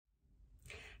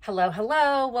Hello,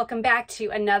 hello. Welcome back to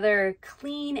another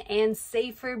clean and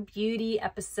safer beauty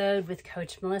episode with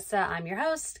Coach Melissa. I'm your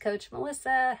host, Coach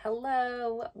Melissa.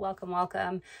 Hello, welcome,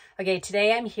 welcome. Okay,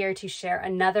 today I'm here to share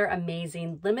another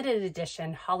amazing limited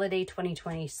edition holiday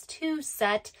 2022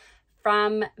 set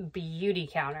from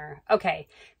Beautycounter. Okay,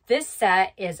 this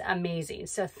set is amazing.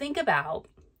 So think about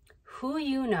who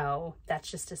you know that's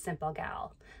just a simple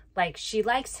gal. Like, she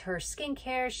likes her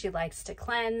skincare, she likes to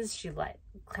cleanse,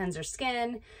 cleanse her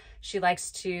skin, she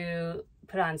likes to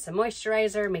put on some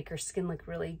moisturizer, make her skin look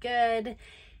really good,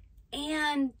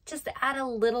 and just add a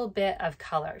little bit of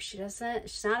color. She's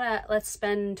not a let's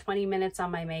spend 20 minutes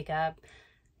on my makeup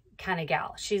kind of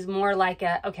gal. She's more like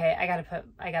a, okay, I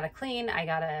gotta clean, I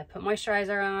gotta put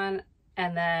moisturizer on,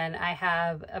 and then I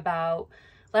have about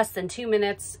less than 2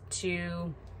 minutes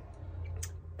to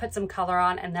put some color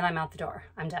on, and then I'm out the door.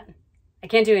 I'm done. I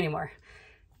can't do anymore.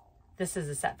 This is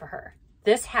a set for her.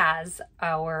 This has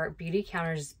our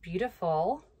Beautycounter's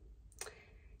beautiful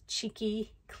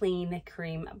Cheeky Clean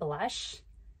Cream Blush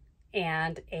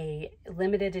and a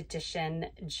limited edition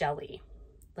jelly,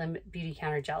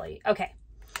 Beautycounter jelly. Okay,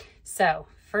 so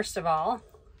first of all,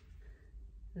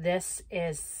 this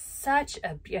is such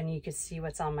a, and you can see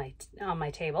what's on my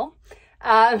table.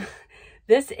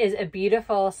 This is a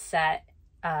beautiful set.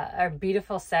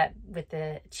 With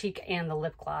the cheek and the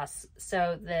lip gloss.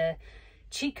 So the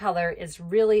cheek color is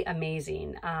really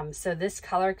amazing. So this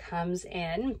color comes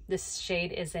in, this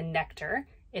shade is in Nectar.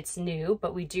 It's new,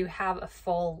 but we do have a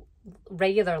full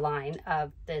regular line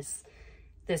of this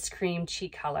cream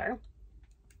cheek color.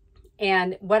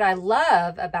 And what I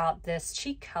love about this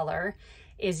cheek color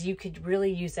is you could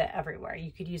really use it everywhere.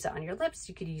 You could use it on your lips,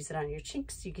 you could use it on your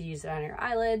cheeks, you could use it on your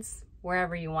eyelids,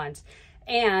 wherever you want.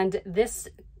 And this,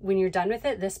 when you're done with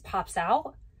it, this pops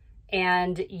out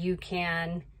and you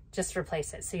can just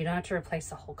replace it. So you don't have to replace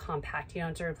the whole compact. You don't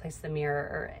have to replace the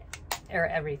mirror or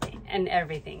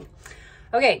everything.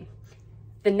 Okay,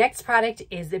 the next product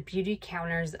is the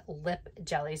Beautycounter's lip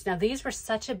jellies. Now, these were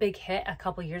such a big hit a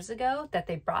couple years ago that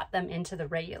they brought them into the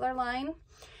regular line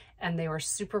and they were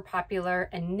super popular.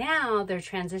 And now they're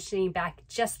transitioning back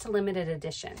just to limited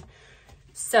edition.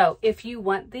 So if you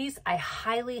want these, I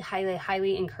highly, highly,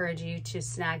 highly encourage you to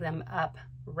snag them up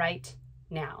right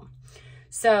now.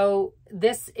 So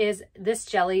this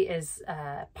jelly is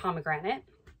pomegranate.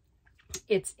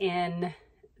 It's in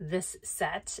this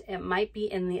set. It might be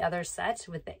in the other set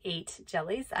with the 8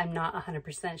 jellies. I'm not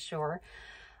 100% sure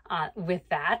with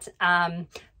that.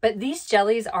 But these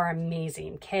jellies are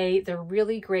amazing, okay? They're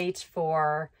really great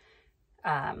for...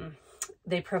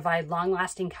 they provide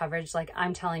long-lasting coverage. Like,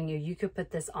 I'm telling you, you could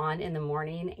put this on in the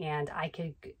morning and I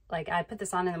put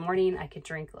this on in the morning, I could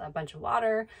drink a bunch of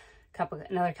water,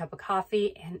 another cup of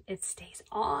coffee, and it stays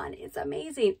on. It's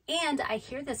amazing. And I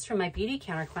hear this from my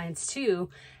Beautycounter clients too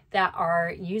that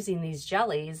are using these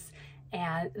jellies,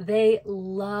 and they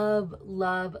love,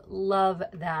 love, love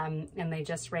them. And they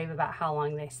just rave about how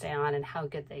long they stay on and how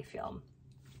good they feel.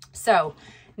 So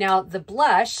now the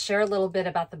blush, share a little bit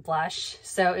about the blush.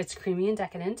 So it's creamy and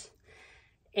decadent,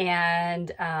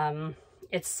 and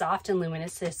it's soft and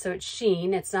luminous. So it's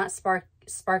sheen. It's not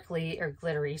sparkly or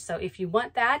glittery. So if you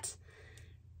want that,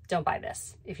 don't buy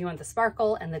this. If you want the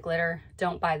sparkle and the glitter,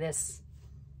 don't buy this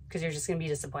because you're just going to be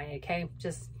disappointed, okay?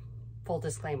 Just full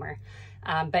disclaimer.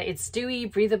 But it's dewy,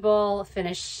 breathable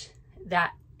finish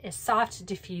that is soft,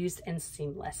 diffused, and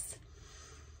seamless.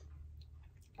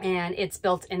 And it's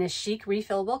built in a chic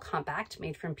refillable compact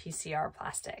made from PCR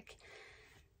plastic.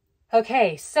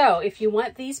 Okay, so if you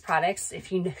want these products,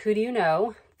 who do you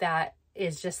know that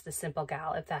is just the simple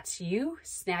gal? If that's you,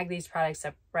 snag these products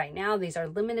up right now. These are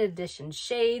limited edition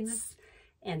shades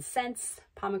and scents,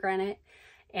 pomegranate,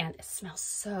 and it smells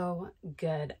so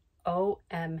good.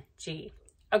 OMG.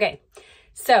 Okay,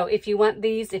 so if you want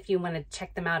these, if you want to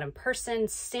check them out in person,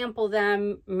 sample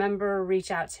them, remember, reach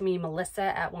out to me, Melissa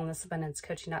at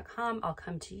wellnessabundancecoaching.com. I'll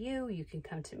come to you. You can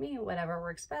come to me, whatever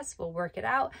works best. We'll work it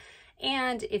out.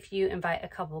 And if you invite a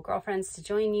couple of girlfriends to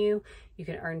join you, you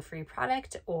can earn free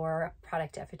product or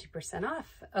product at 50%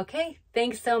 off. Okay,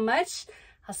 thanks so much.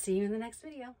 I'll see you in the next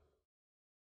video.